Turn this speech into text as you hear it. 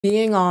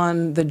Being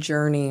on the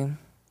journey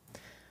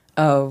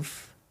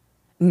of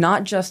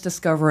not just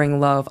discovering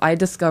love, I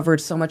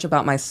discovered so much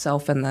about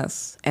myself in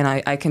this. And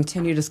I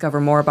continue to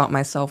discover more about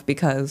myself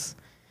because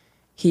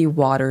he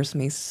waters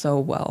me so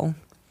well.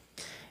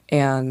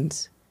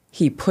 And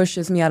he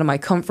pushes me out of my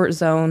comfort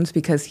zones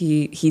because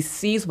he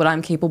sees what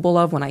I'm capable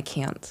of when I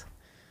can't.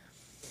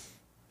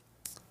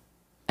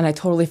 And I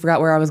totally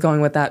forgot where I was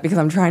going with that because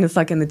I'm trying to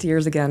suck in the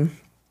tears again.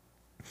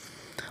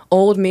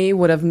 Old me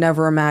would have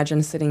never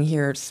imagined sitting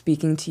here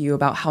speaking to you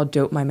about how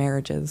dope my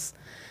marriage is,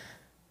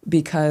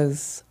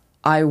 because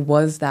I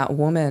was that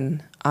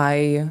woman.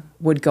 I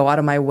would go out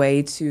of my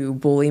way to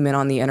bully men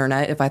on the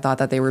internet if I thought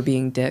that they were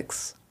being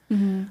dicks.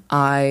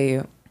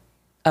 Mm-hmm.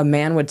 A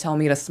man would tell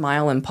me to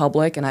smile in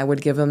public, and I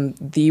would give him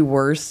the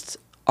worst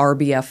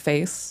RBF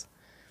face.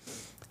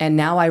 And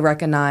now I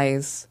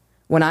recognize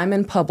when I'm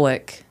in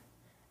public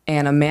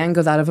and a man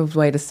goes out of his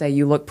way to say,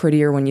 you look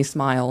prettier when you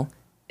smile,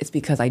 it's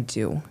because I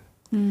do.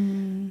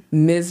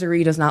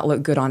 Misery does not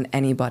look good on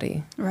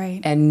anybody. Right.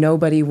 And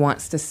nobody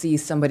wants to see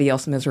somebody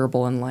else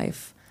miserable in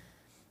life.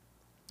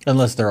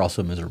 Unless they're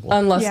also miserable.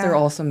 Unless they're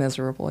also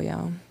miserable,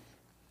 yeah.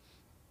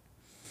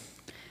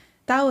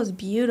 That was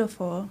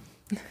beautiful.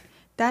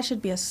 That should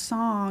be a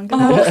song.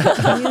 That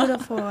was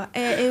beautiful.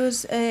 It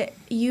was,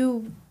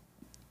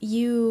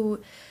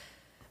 you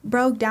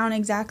broke down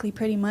exactly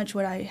pretty much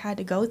what I had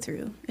to go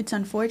through. It's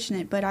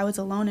unfortunate, but I was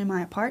alone in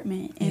my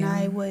apartment, and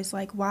I was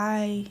like,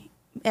 why?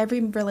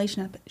 Every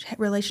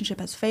relationship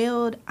has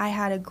failed. I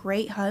had a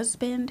great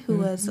husband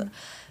who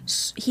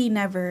he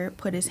never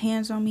put his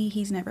hands on me.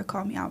 He's never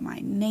called me out my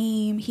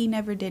name. He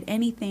never did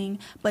anything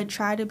but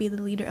try to be the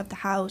leader of the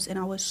house. And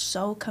I was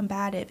so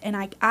combative. And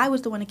I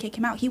was the one to kick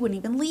him out. He wouldn't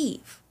even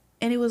leave.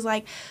 And it was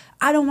like,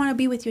 I don't want to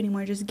be with you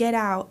anymore. Just get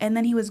out. And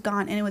then he was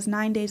gone. And it was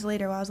 9 days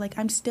later where I was like,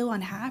 I'm still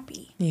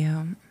unhappy.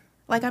 Yeah.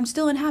 Like, I'm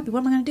still unhappy. What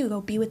am I going to do?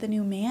 Go be with a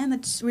new man?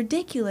 That's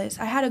ridiculous.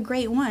 I had a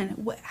great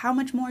one. How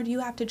much more do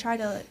you have to try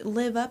to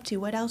live up to?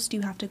 What else do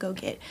you have to go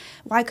get?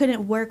 Why couldn't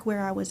it work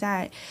where I was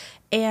at?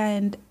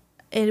 And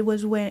it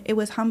was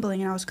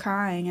humbling, and I was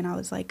crying, and I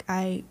was like,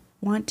 I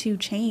want to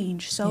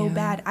change so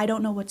bad. I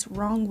don't know what's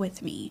wrong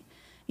with me,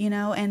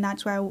 and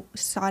that's where I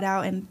sought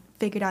out and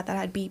figured out that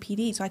I had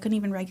BPD, so I couldn't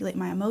even regulate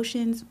my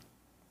emotions.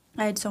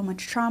 I had so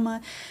much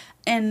trauma.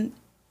 And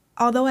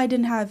although I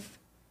didn't have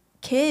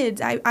kids,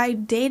 I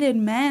dated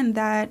men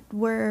that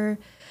were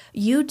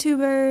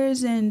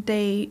YouTubers, and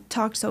they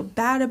talked so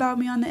bad about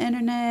me on the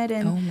internet.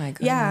 And oh my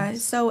goodness. Yeah,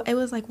 so it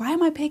was like, why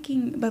am I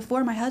picking,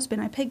 before my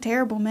husband, I picked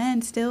terrible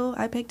men still.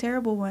 I picked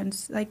terrible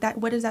ones. Like, that,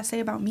 what does that say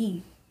about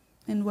me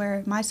and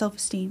where my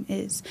self-esteem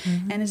is?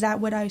 And is that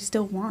what I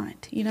still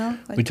want,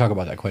 Like, we talk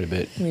about that quite a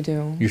bit. We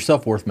do. Your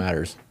self-worth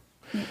matters.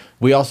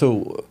 We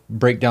also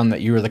break down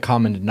that you are the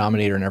common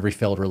denominator in every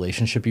failed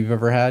relationship you've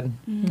ever had.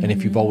 And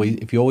if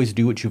you always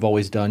do what you've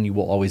always done, you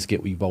will always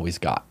get what you've always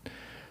got.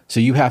 So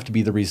you have to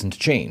be the reason to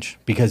change,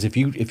 because if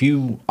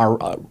you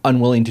are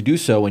unwilling to do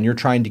so, and you're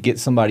trying to get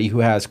somebody who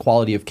has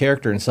quality of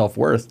character and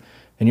self-worth,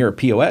 and you're a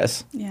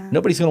POS,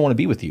 nobody's going to want to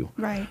be with you.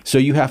 Right. So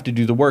you have to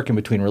do the work in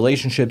between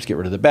relationships, get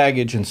rid of the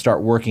baggage, and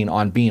start working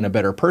on being a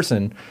better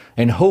person,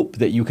 and hope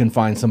that you can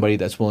find somebody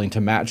that's willing to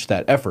match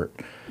that effort.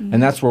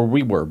 And that's where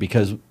we were,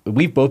 because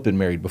we've both been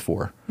married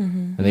before,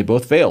 and they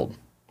both failed.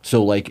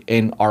 So like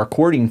in our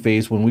courting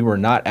phase, when we were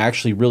not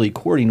actually really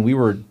courting, we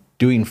were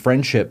doing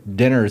friendship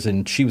dinners,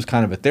 and she was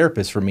kind of a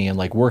therapist for me and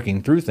like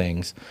working through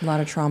things. A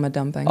lot of trauma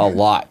dumping. A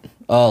lot.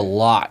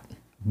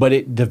 But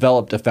it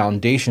developed a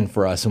foundation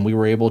for us, and we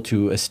were able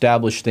to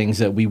establish things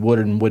that we would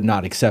and would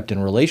not accept in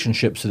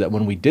relationships, so that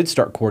when we did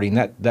start courting,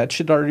 that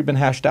shit had already been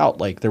hashed out.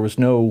 Like, there was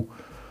no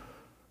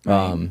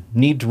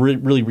need to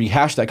really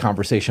rehash that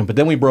conversation. But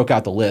then we broke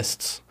out the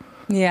lists.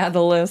 Yeah,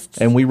 the lists.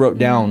 And we wrote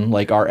down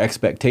like our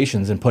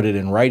expectations and put it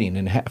in writing.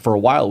 And for a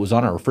while, it was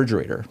on our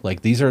refrigerator.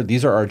 Like, these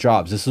are our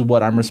jobs. This is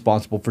what I'm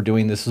responsible for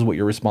doing. This is what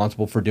you're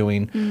responsible for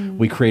doing.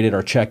 We created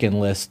our check-in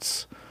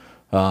lists.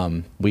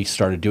 We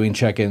started doing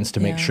check-ins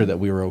to make sure that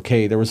we were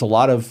okay. There was a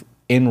lot of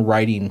in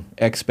writing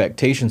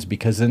expectations,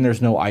 because then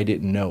there's no I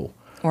didn't know.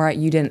 All right,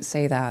 you didn't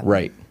say that.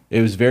 Right.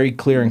 It was very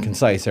clear and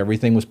concise.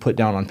 Everything was put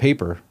down on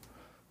paper.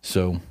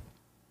 So,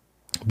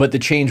 but the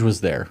change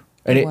was there.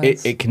 And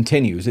it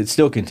continues. It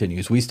still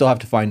continues. We still have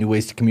to find new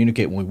ways to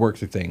communicate when we work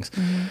through things.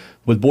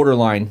 With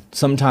borderline,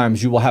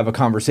 sometimes you will have a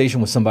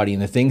conversation with somebody,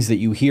 and the things that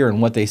you hear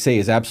and what they say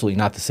is absolutely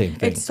not the same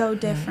thing. It's so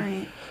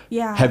different.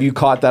 Yeah. Have you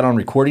caught that on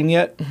recording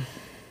yet?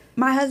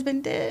 My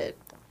husband did.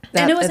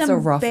 And it was it's a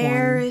rough one.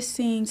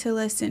 embarrassing to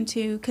listen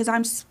to, because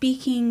I'm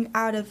speaking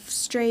out of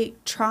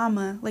straight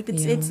trauma. Like,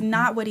 it's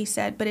not what he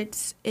said, but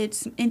it's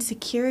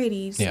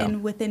insecurities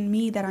within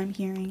me that I'm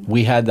hearing.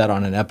 We had that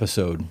on an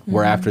episode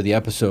where after the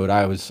episode,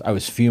 I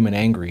was fuming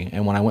angry.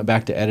 And when I went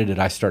back to edit it,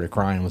 I started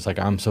crying and was like,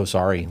 I'm so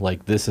sorry.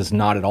 Like, this is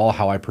not at all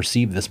how I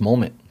perceive this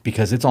moment,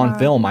 because it's on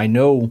film. I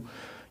know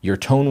your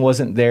tone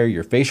wasn't there.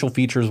 Your facial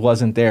features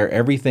wasn't there.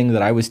 Everything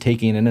that I was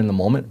taking in the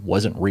moment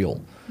wasn't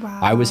real. Wow.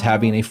 I was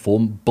having a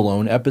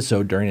full-blown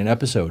episode during an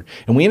episode.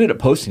 And we ended up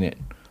posting it.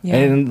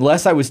 And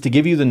unless I was to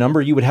give you the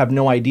number, you would have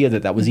no idea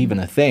that was even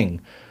a thing.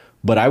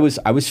 But I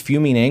was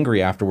fuming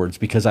angry afterwards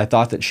because I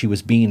thought that she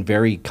was being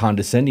very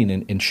condescending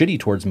and shitty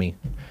towards me,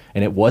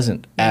 and it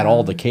wasn't at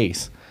all the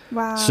case.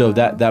 Wow. So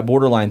that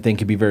borderline thing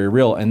could be very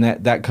real, and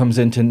that comes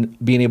into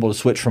being able to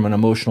switch from an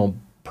emotional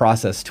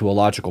process to a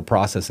logical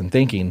process and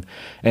thinking,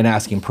 and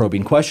asking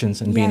probing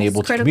questions, and being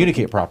able to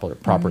communicate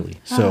properly.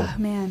 So,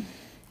 man.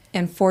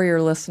 And for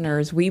your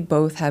listeners, we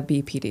both have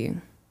BPD.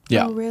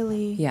 yeah. Oh,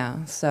 really?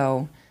 Yeah,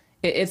 so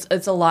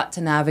it's a lot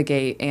to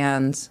navigate,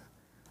 and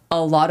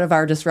a lot of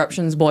our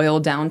disruptions boil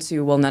down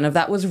to, well, none of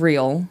that was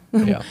real.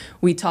 Yeah.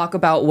 We talk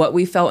about what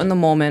we felt in the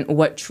moment,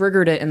 what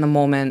triggered it in the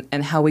moment,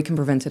 and how we can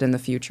prevent it in the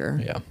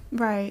future. Yeah.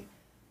 Right.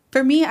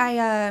 For me,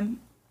 I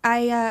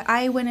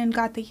went and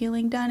got the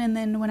healing done, and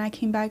then when I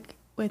came back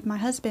with my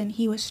husband,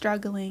 he was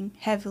struggling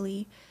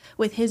heavily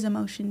with his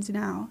emotions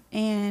now,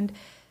 and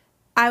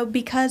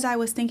because I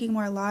was thinking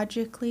more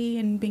logically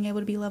and being able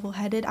to be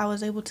level-headed, I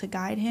was able to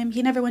guide him.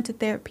 He never went to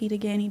therapy to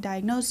get any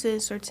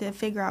diagnosis or to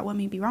figure out what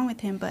may be wrong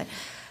with him, but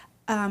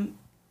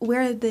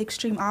we're the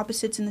extreme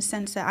opposites in the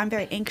sense that I'm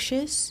very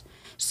anxious.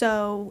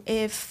 So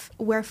if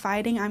we're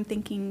fighting, I'm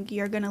thinking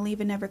you're going to leave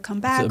and never come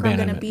back, or I'm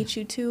going to beat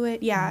you to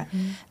it. Yeah.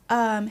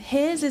 Mm-hmm.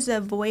 His is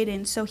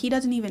avoidance, so he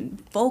doesn't even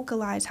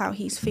vocalize how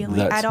he's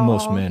feeling at all.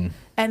 That's most men.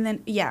 And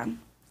then,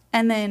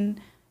 and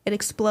then it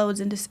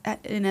explodes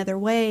in other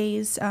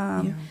ways.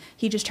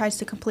 He just tries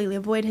to completely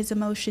avoid his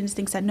emotions,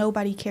 thinks that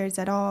nobody cares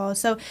at all.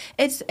 So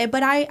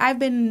but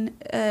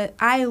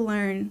I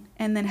learn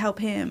and then help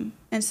him.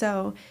 And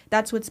so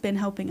that's what's been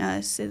helping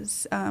us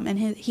is, and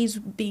he's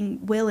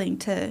being willing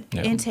to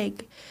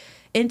intake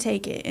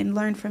it and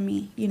learn from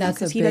me,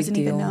 because he doesn't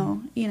even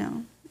know,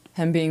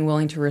 Him being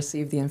willing to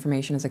receive the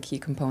information is a key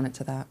component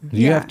to that.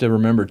 You have to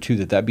remember,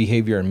 too, that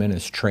behavior in men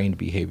is trained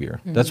behavior.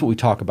 Mm-hmm. That's what we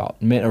talk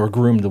about. Men are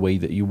groomed the way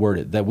that you word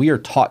it, that we are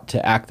taught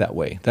to act that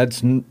way.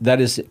 That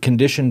is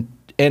conditioned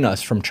in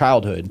us from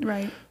childhood,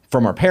 right,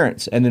 from our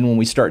parents. And then when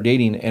we start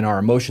dating and our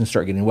emotions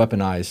start getting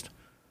weaponized,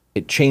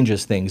 it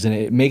changes things, and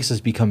it makes us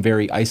become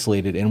very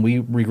isolated, and we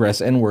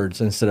regress inwards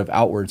instead of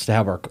outwards to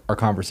have our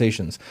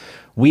conversations.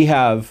 We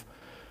have...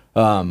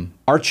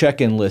 our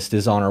check-in list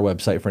is on our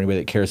website for anybody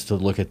that cares to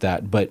look at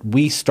that. But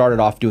we started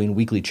off doing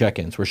weekly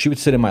check-ins where she would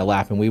sit in my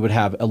lap and we would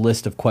have a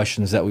list of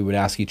questions that we would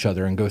ask each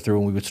other and go through,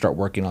 and we would start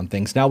working on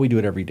things. Now we do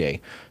it every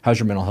day. How's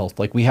your mental health?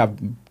 Like, we have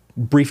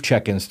brief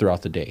check-ins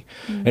throughout the day.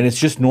 Mm-hmm. And it's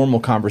just normal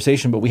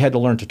conversation, but we had to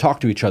learn to talk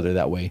to each other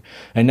that way.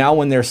 And now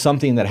when there's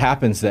something that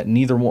happens that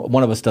neither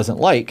one of us doesn't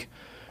like,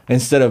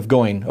 instead of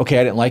going, okay,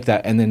 I didn't like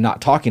that, and then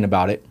not talking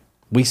about it,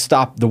 we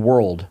stop the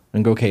world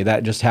and go, okay,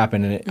 that just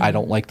happened, and I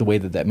don't like the way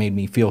that made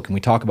me feel. Can we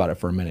talk about it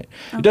for a minute?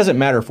 Okay. It doesn't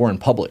matter if we're in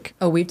public.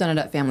 Oh, we've done it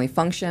at family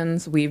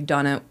functions. We've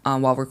done it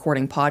while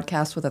recording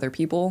podcasts with other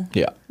people.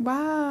 Yeah.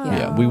 Wow.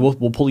 Yeah.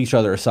 We'll pull each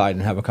other aside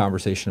and have a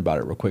conversation about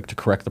it real quick to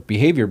correct the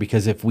behavior,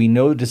 because if we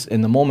notice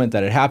in the moment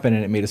that it happened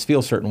and it made us feel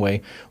a certain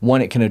way,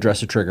 one, it can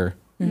address a trigger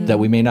that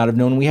we may not have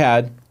known we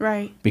had.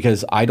 Right.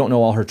 Because I don't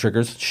know all her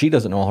triggers. She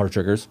doesn't know all her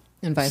triggers.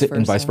 And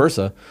vice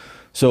versa.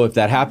 So if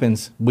that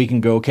happens, we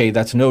can go, okay,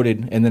 that's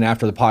noted. And then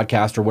after the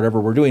podcast or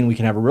whatever we're doing, we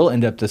can have a real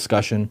in-depth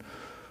discussion.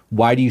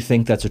 Why do you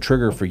think that's a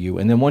trigger for you?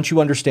 And then once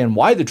you understand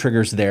why the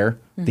trigger's there,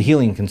 the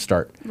healing can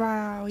start.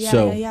 Wow.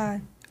 Yeah.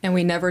 And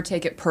we never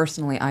take it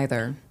personally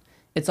either.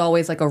 It's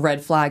always like a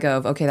red flag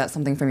of, okay, that's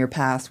something from your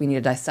past. We need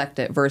to dissect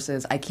it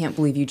versus, I can't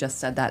believe you just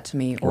said that to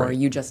me, or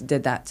you just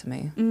did that to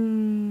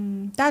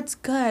me. That's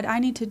good. I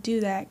need to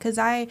do that because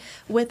I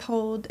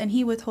withhold and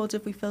he withholds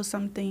if we feel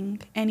something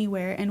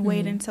anywhere and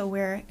wait until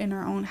we're in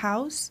our own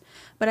house.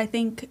 But I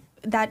think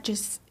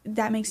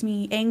that makes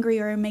me angry,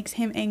 or it makes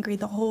him angry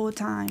the whole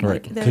time.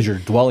 Right, because you're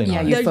dwelling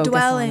on it. You're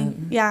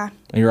dwelling, yeah.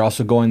 And you're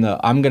also going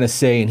I'm going to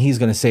say and he's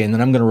going to say and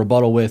then I'm going to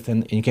rebuttal with,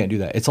 and you can't do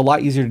that. It's a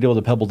lot easier to deal with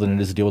a pebble than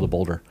it is to deal with a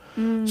boulder.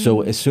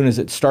 So as soon as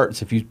it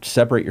starts, if you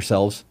separate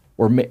yourselves,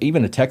 or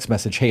even a text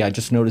message, hey, I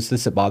just noticed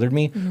this, it bothered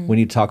me. We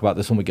need to talk about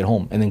this when we get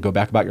home, and then go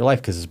back about your life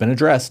because it's been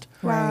addressed.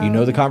 Wow. You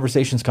know the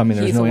conversation's coming.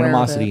 There's no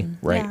animosity.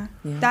 Right. Yeah.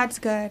 That's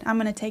good. I'm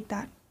going to take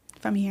that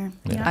from here.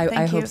 Yeah.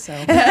 I hope so.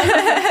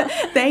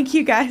 Thank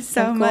you guys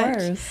so much.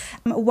 Course.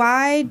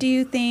 Why do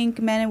you think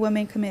men and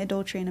women commit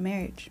adultery in a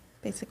marriage?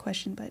 Basic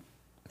question, but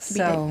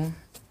so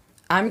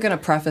I'm going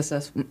to preface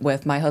this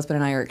with my husband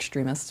and I are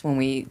extremists when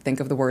we think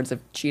of the words of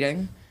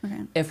cheating.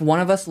 Okay. If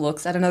one of us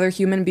looks at another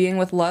human being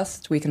with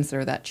lust, we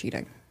consider that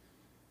cheating.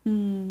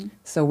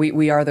 So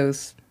we are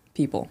those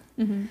people.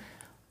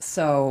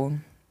 So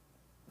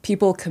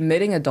people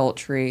committing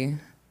adultery,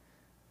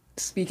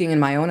 speaking in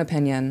my own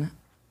opinion,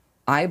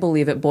 I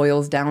believe it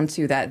boils down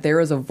to that there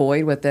is a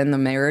void within the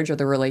marriage or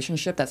the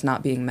relationship that's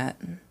not being met.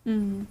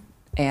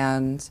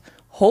 And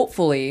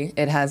hopefully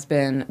it has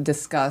been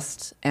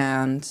discussed,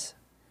 and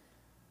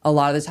a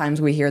lot of the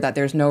times we hear that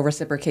there's no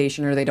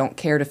reciprocation or they don't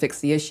care to fix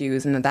the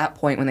issues. And at that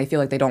point, when they feel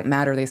like they don't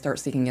matter, they start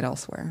seeking it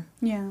elsewhere.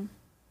 Yeah.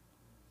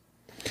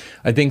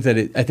 I think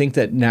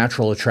that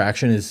natural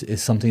attraction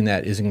is something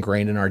that is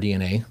ingrained in our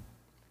DNA.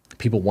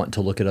 People want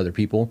to look at other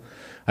people.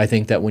 I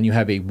think that when you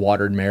have a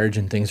watered marriage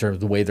and things are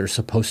the way they're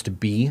supposed to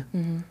be,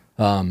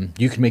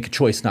 you can make a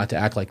choice not to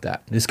act like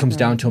that. This comes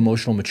down to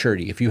emotional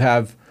maturity. If you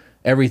have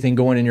everything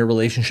going in your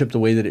relationship the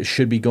way that it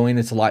should be going,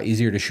 it's a lot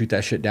easier to shoot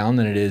that shit down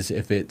than it is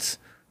if it's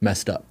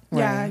messed up.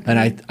 Yeah. Right.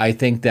 And I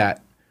think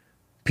that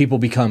people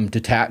become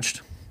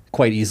detached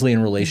quite easily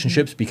in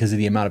relationships because of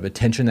the amount of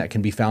attention that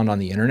can be found on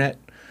the internet.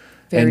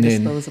 Very And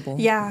then- disposable.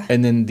 Yeah.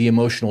 And then the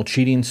emotional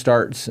cheating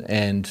starts,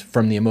 and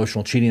from the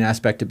emotional cheating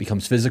aspect, it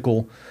becomes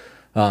physical.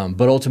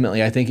 But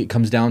ultimately, I think it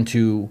comes down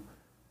to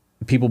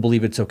people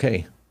believe it's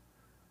okay.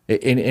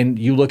 And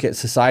you look at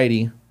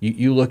society,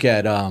 you look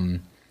at,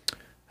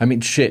 I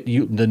mean, shit,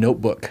 The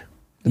Notebook.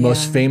 The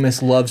most Yeah.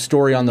 famous love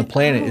story on the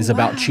planet Oh, is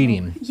about wow.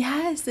 cheating.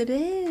 Yes, it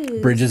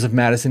is. Bridges of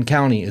Madison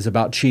County is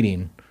about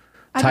cheating.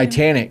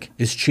 Titanic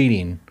is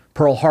cheating.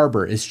 Pearl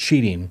Harbor is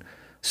cheating.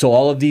 So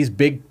all of these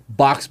big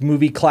box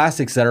movie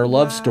classics that are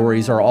love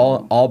stories are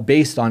all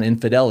based on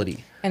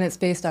infidelity. And it's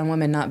based on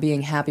women not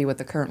being happy with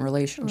the current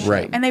relationship.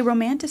 Right. And they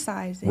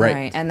romanticize it.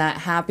 Right. And that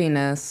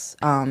happiness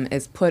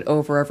is put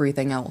over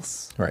everything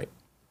else. Right.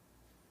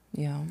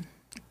 Yeah.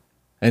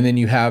 And then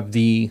you have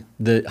the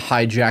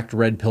hijacked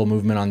red pill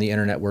movement on the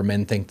internet where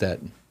men think that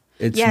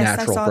it's Yes, I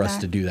natural saw for us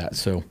that. to do that.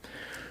 So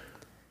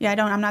Yeah,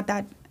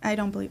 I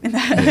don't believe in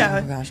that. Oh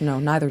Yeah. gosh, no,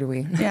 neither do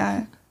we.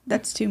 Yeah.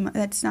 That's too much.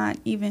 That's not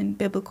even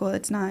biblical.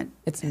 It's not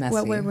It's messy.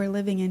 what we're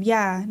living in.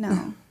 Yeah,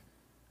 no.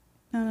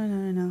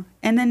 No.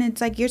 And then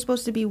it's like you're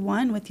supposed to be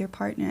one with your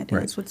partner. I think Right.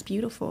 that's what's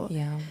beautiful.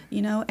 Yeah.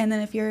 You know, and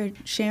then if you're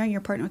sharing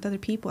your partner with other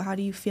people, how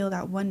do you feel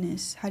that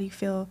oneness? How do you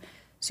feel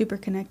super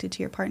connected to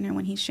your partner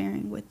when he's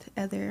sharing with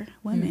other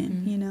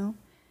women, you know?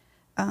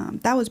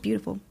 That was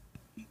beautiful.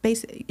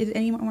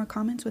 Any more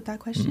comments with that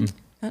question?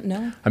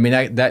 No. I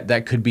mean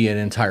that could be an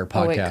entire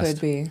podcast. Oh, it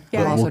could be. Yeah. But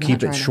I'm also we'll keep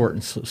not it trying short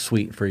and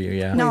sweet for you.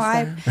 Yeah. No,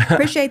 Waste I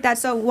appreciate that.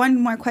 So one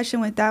more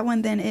question with that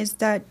one then is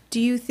that do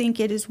you think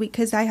it is weak?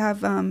 Because I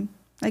have,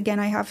 again,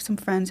 I have some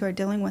friends who are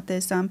dealing with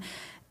this.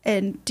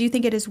 And do you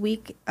think it is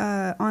weak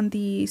on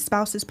the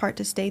spouse's part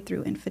to stay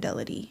through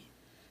infidelity?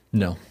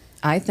 No.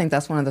 I think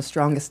that's one of the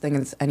strongest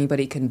things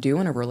anybody can do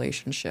in a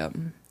relationship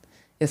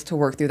is to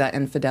work through that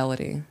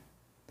infidelity.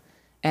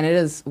 And it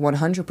is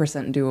 100%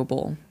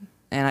 doable.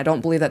 And I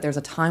don't believe that there's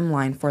a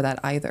timeline for that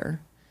either.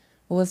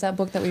 What was that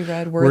book that we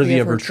read? Worthy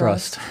of Her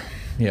Trust.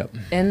 Yep.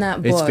 In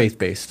that book. It's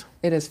faith-based.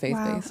 It is Wow.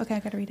 faith-based. Okay, I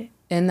got to read it.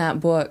 In that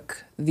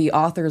book, the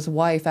author's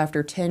wife,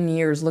 after 10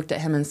 years, looked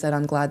at him and said,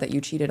 "I'm glad that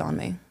you cheated on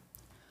me."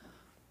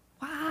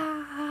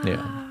 Wow.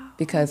 Yeah.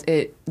 Because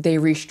they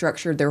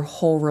restructured their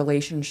whole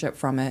relationship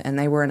from it, and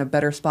they were in a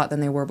better spot than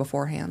they were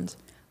beforehand.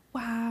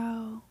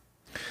 Wow.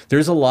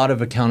 There's a lot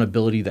of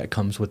accountability that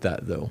comes with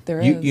that, though.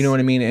 There You is. know what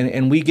I mean?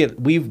 And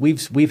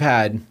we've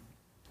had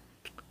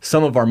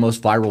some of our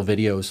most viral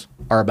videos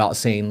are about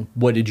saying,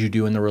 what did you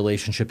do in the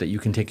relationship that you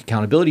can take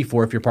accountability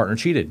for if your partner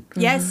cheated?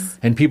 Yes.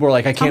 And people are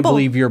like, I can't Humble.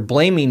 believe you're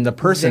blaming the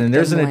person. And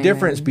there's Victim a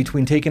difference blaming.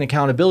 between taking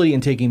accountability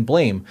and taking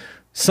blame.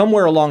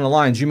 Somewhere along the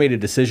lines, you made a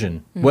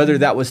decision, whether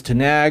that was to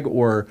nag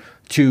or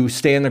to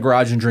stay in the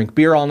garage and drink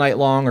beer all night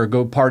long or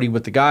go party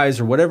with the guys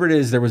or whatever it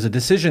is. There was a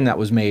decision that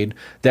was made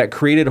that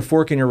created a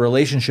fork in your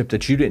relationship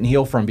that you didn't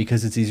heal from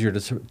because it's easier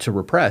to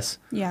repress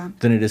Yeah.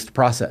 than it is to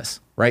process,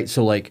 right?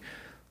 So like,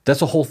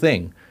 that's a whole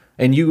thing.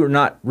 And you are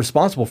not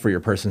responsible for your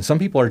person. Some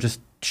people are just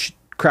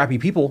crappy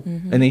people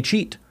and they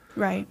cheat.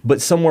 Right.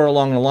 But somewhere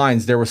along the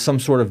lines, there was some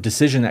sort of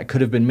decision that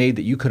could have been made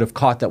that you could have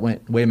caught that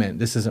went, wait a minute,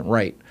 this isn't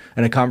right.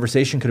 And a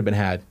conversation could have been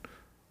had.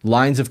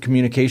 Lines of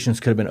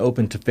communications could have been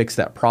opened to fix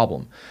that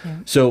problem. Yeah.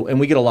 So, and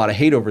we get a lot of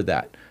hate over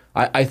that.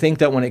 I think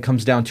that when it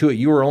comes down to it,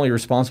 you are only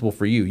responsible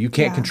for you. You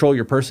can't Yeah. control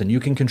your person. You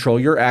can control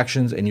your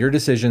actions and your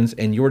decisions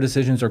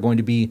are going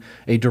to be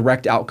a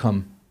direct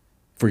outcome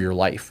for your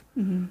life.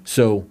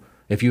 So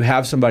if you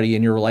have somebody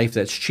in your life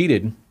that's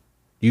cheated,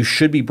 you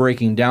should be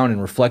breaking down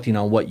and reflecting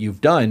on what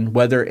you've done,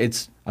 whether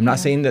it's, I'm not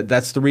saying that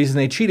that's the reason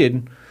they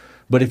cheated,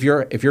 but if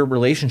your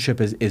relationship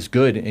is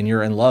good and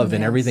you're in love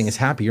and everything is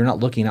happy, you're not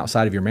looking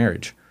outside of your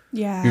marriage.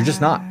 Yeah. You're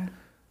just not.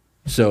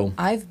 So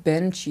I've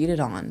been cheated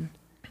on.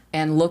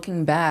 And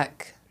looking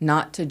back,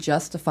 not to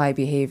justify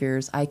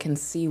behaviors, I can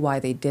see why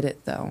they did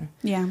it though.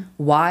 Yeah.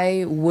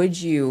 Why would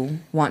you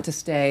want to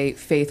stay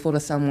faithful to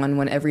someone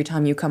when every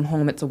time you come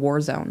home it's a war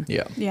zone?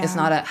 yeah. Yeah. It's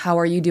not a, how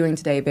are you doing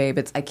today, babe?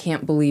 It's, I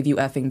can't believe you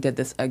effing did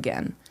this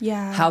again.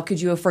 Yeah. How could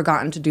you have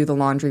forgotten to do the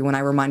laundry when I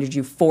reminded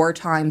you 4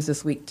 times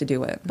this week to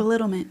do it?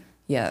 Belittlement.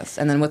 Yes.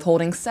 And then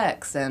withholding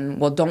sex and,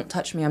 well, don't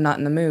touch me, I'm not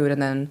in the mood.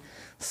 And then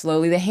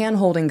slowly the hand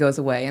holding goes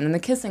away and then the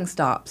kissing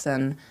stops.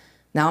 And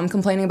now I'm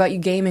complaining about you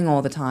gaming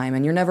all the time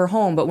and you're never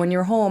home. But when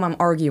you're home, I'm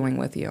arguing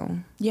with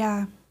you.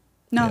 Yeah.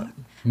 No. Yeah.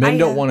 Men I,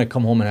 don't want to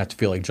come home and have to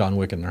feel like John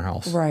Wick in their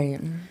house. Right.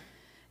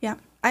 Yeah,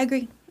 I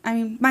agree. I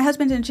mean, my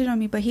husband didn't cheat on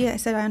me, but he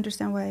said I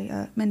understand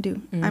why men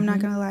do. I'm not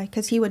going to lie.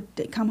 Because he would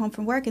come home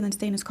from work and then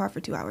stay in his car for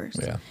 2 hours.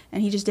 Yeah.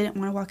 And he just didn't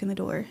want to walk in the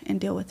door and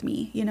deal with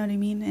me. You know what I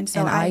mean? And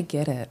so And I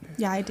get it.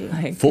 Yeah, I do.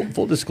 Like,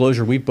 Full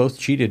disclosure, we've both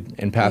cheated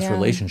in past Yeah.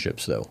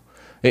 relationships, though.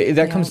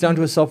 That comes Yeah. down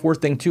to a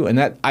self-worth thing, too. And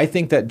that I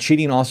think that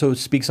cheating also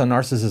speaks on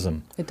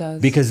narcissism. It does.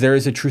 Because there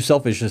is a true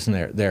selfishness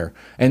in there.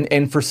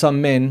 And for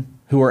some men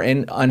who are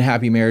in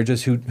unhappy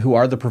marriages, who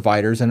are the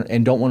providers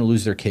and don't want to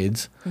lose their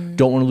kids,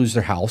 don't want to lose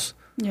their house.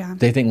 Yeah.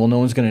 They think, well, no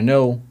one's going to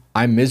know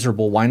I'm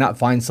miserable. Why not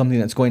find something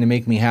that's going to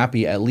make me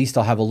happy? At least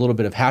I'll have a little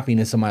bit of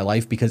happiness in my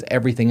life because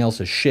everything else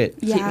is shit.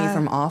 Keep me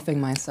from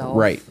offing myself.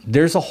 Right.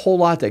 There's a whole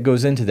lot that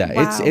goes into that.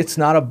 Wow. It's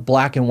not a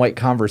black and white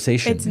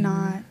conversation. It's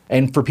not.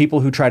 And for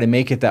people who try to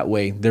make it that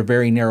way, they're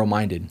very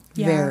narrow-minded.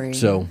 Yeah. Very.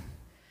 So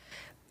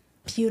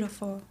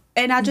Beautiful.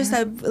 And I just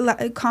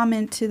a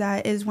comment to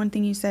that is one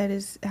thing you said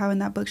is how in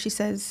that book she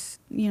says,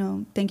 you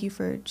know, thank you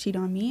for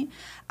cheating on me.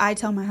 I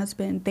tell my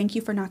husband, thank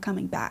you for not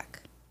coming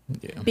back.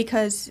 yeah.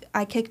 Because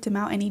I kicked him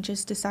out and he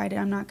just decided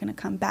I'm not going to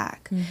come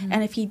back.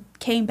 And if he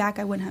came back,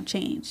 I wouldn't have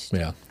changed.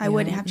 Yeah. I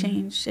wouldn't have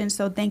changed. And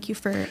so thank you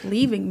for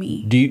leaving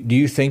me. Do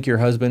you thank your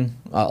husband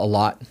a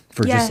lot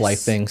for Yes. just life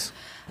things?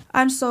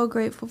 I'm so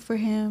grateful for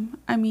him.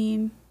 I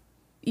mean,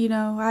 you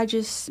know, I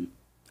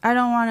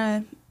don't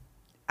want to,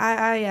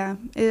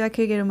 I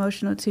could get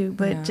emotional too,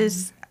 but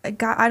just,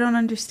 God, I don't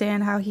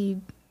understand how he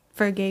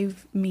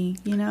forgave me,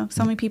 you know?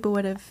 So many people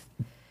would have.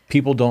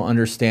 People don't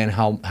understand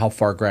how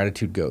far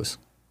gratitude goes.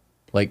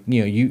 Like,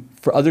 you know,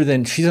 other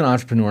than she's an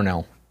entrepreneur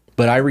now,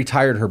 but I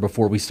retired her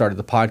before we started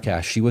the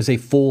podcast. She was a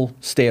full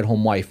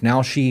stay-at-home wife.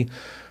 Now she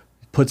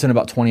puts in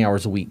about 20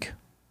 hours a week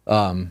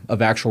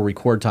of actual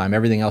record time.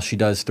 Everything else she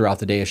does throughout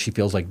the day as she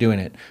feels like doing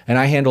it. And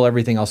I handle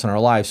everything else in our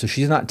lives. So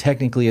she's not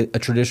technically a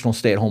traditional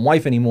stay-at-home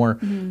wife anymore.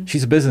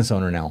 She's a business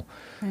owner now.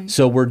 Right.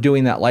 So we're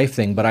doing that life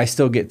thing, but I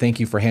still get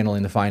thank you for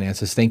handling the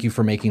finances. Thank you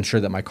for making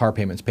sure that my car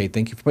payment's paid.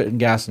 Thank you for putting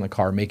gas in the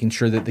car, making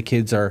sure that the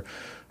kids are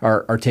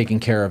taken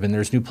care of and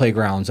there's new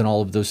playgrounds and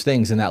all of those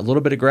things. And that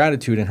little bit of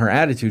gratitude and her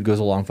attitude goes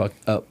a long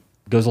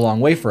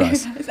way for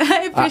us.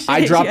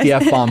 I drop the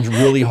F-bombs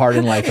really hard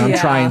in life. And I'm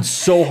trying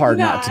so hard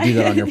not to do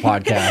that on your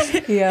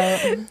podcast.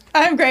 Yeah.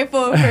 I'm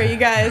grateful for you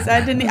guys.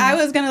 I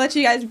was going to let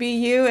you guys be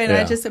you, and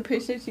I just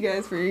appreciate you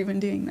guys for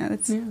even doing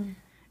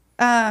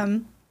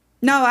that.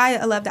 No,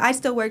 I love that. I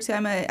still work too.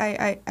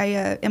 I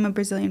am a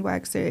Brazilian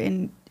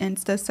waxer and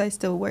stuff, so I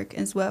still work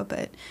as well.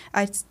 But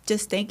I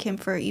just thank him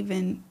for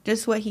even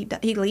just what he does.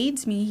 He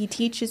leads me. He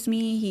teaches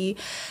me.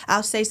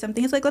 I'll say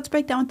something. He's like, let's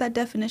break down what that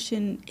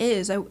definition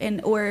is.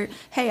 Or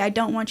hey, I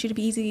don't want you to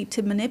be easy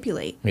to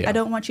manipulate. Yeah. I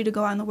don't want you to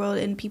go out in the world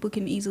and people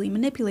can easily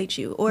manipulate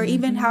you. Or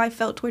even how I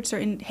felt towards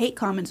certain hate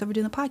comments over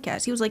doing the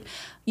podcast. He was like,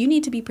 you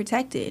need to be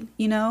protected.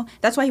 You know,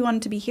 that's why he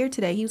wanted to be here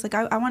today. He was like,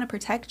 I want to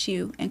protect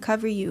you and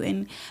cover you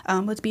and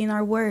let's be in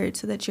our word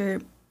so that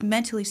you're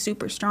mentally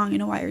super strong, you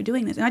know, why you're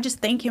doing this. And I just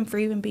thank him for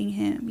even being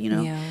him, you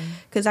know,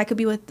 because I could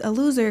be with a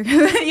loser,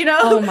 you know,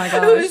 oh my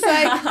gosh, who's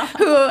like,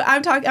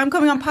 I'm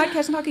coming on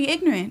podcasts and talking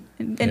ignorant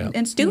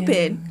and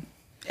stupid.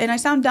 And I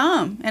sound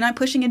dumb and I'm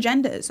pushing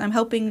agendas. I'm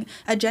helping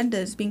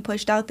agendas being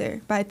pushed out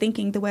there by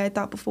thinking the way I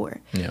thought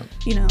before,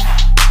 you know.